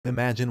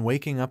Imagine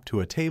waking up to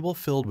a table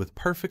filled with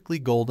perfectly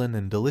golden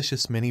and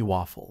delicious mini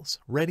waffles,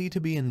 ready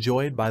to be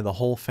enjoyed by the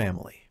whole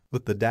family.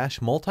 With the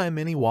Dash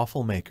Multi-Mini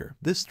Waffle Maker,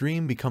 this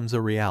dream becomes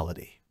a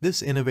reality.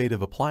 This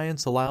innovative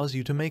appliance allows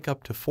you to make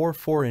up to 4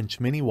 4-inch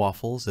mini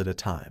waffles at a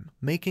time,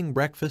 making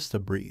breakfast a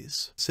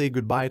breeze. Say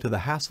goodbye to the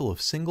hassle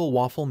of single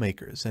waffle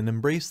makers and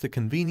embrace the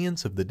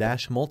convenience of the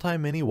Dash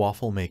Multi-Mini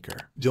Waffle Maker.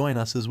 Join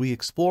us as we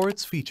explore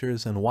its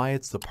features and why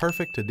it's the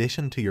perfect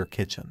addition to your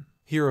kitchen.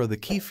 Here are the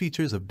key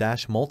features of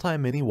Dash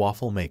Multi-Mini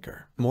Waffle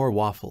Maker. More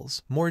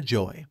waffles, more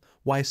joy.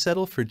 Why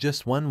settle for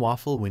just one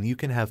waffle when you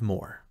can have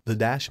more? The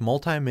Dash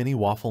Multi-Mini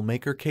Waffle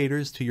Maker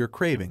caters to your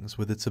cravings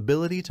with its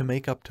ability to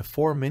make up to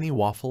 4 mini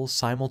waffles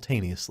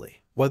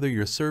simultaneously. Whether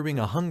you're serving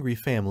a hungry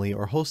family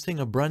or hosting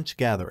a brunch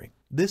gathering,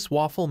 this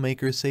waffle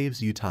maker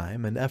saves you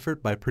time and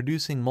effort by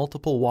producing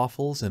multiple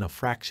waffles in a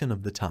fraction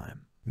of the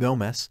time. No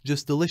mess,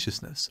 just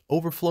deliciousness.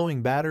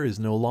 Overflowing batter is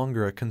no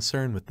longer a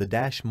concern with the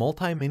Dash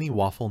Multi-Mini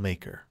Waffle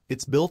Maker.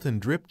 Its built-in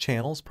drip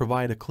channels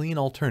provide a clean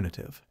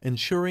alternative,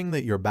 ensuring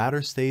that your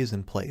batter stays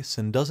in place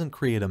and doesn't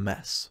create a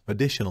mess.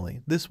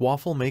 Additionally, this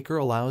waffle maker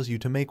allows you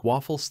to make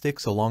waffle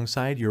sticks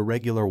alongside your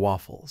regular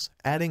waffles,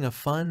 adding a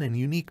fun and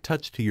unique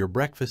touch to your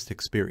breakfast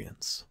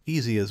experience.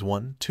 Easy as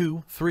 1,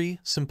 2, 3,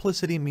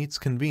 simplicity meets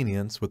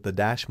convenience with the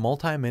Dash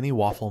Multi-Mini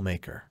Waffle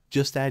Maker.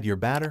 Just add your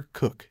batter,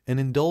 cook, and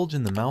indulge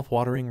in the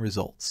mouth-watering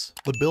results.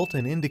 The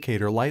built-in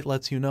indicator light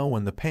lets you know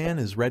when the pan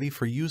is ready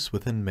for use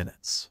within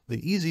minutes.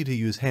 The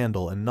easy-to-use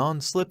handle and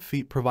non-slip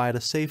feet provide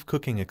a safe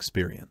cooking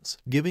experience,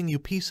 giving you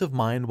peace of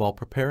mind while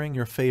preparing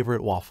your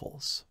favorite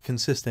waffles.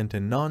 Consistent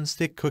and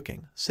non-stick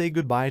cooking. Say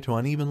goodbye to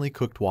unevenly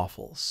cooked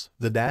waffles.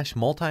 The Dash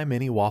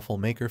Multi-Mini Waffle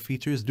Maker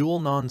features dual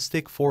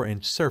non-stick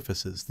 4-inch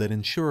surfaces that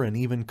ensure an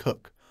even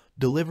cook,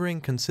 delivering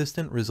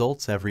consistent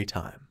results every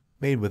time.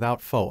 Made without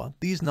FOA,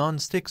 these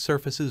non-stick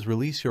surfaces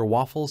release your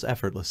waffles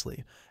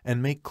effortlessly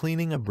and make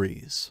cleaning a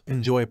breeze.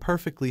 Enjoy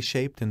perfectly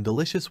shaped and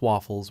delicious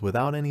waffles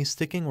without any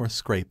sticking or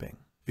scraping.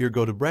 Your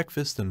go-to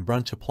breakfast and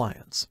brunch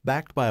appliance.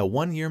 Backed by a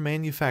 1-year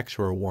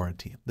manufacturer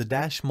warranty, the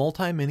Dash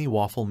Multi-Mini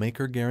Waffle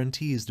Maker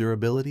guarantees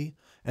durability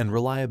and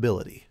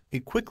reliability.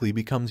 It quickly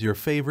becomes your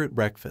favorite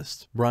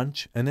breakfast,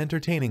 brunch, and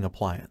entertaining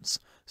appliance,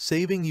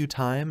 saving you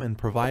time and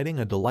providing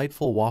a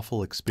delightful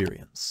waffle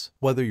experience.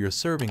 Whether you're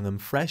serving them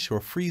fresh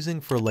or freezing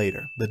for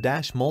later, the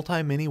Dash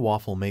Multi-Mini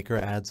Waffle Maker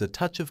adds a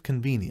touch of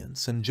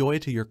convenience and joy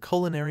to your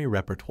culinary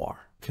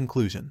repertoire.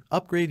 Conclusion: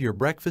 upgrade your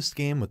breakfast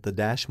game with the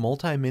Dash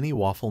Multi-Mini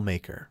Waffle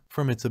Maker.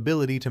 From its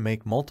ability to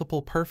make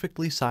multiple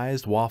perfectly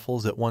sized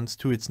waffles at once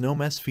to its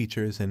no-mess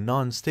features and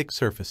non-stick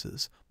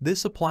surfaces,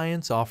 this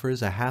appliance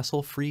offers a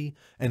hassle-free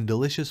and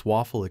delicious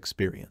waffle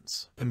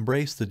experience.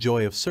 Embrace the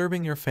joy of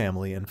serving your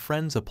family and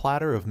friends a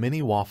platter of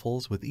mini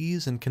waffles with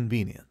ease and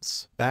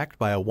convenience. Backed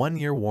by a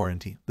 1-year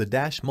warranty, the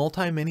Dash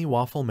Multi-Mini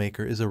Waffle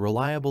Maker is a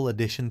reliable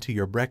addition to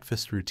your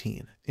breakfast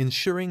routine,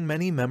 ensuring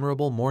many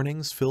memorable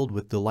mornings filled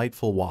with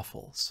delightful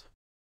waffles.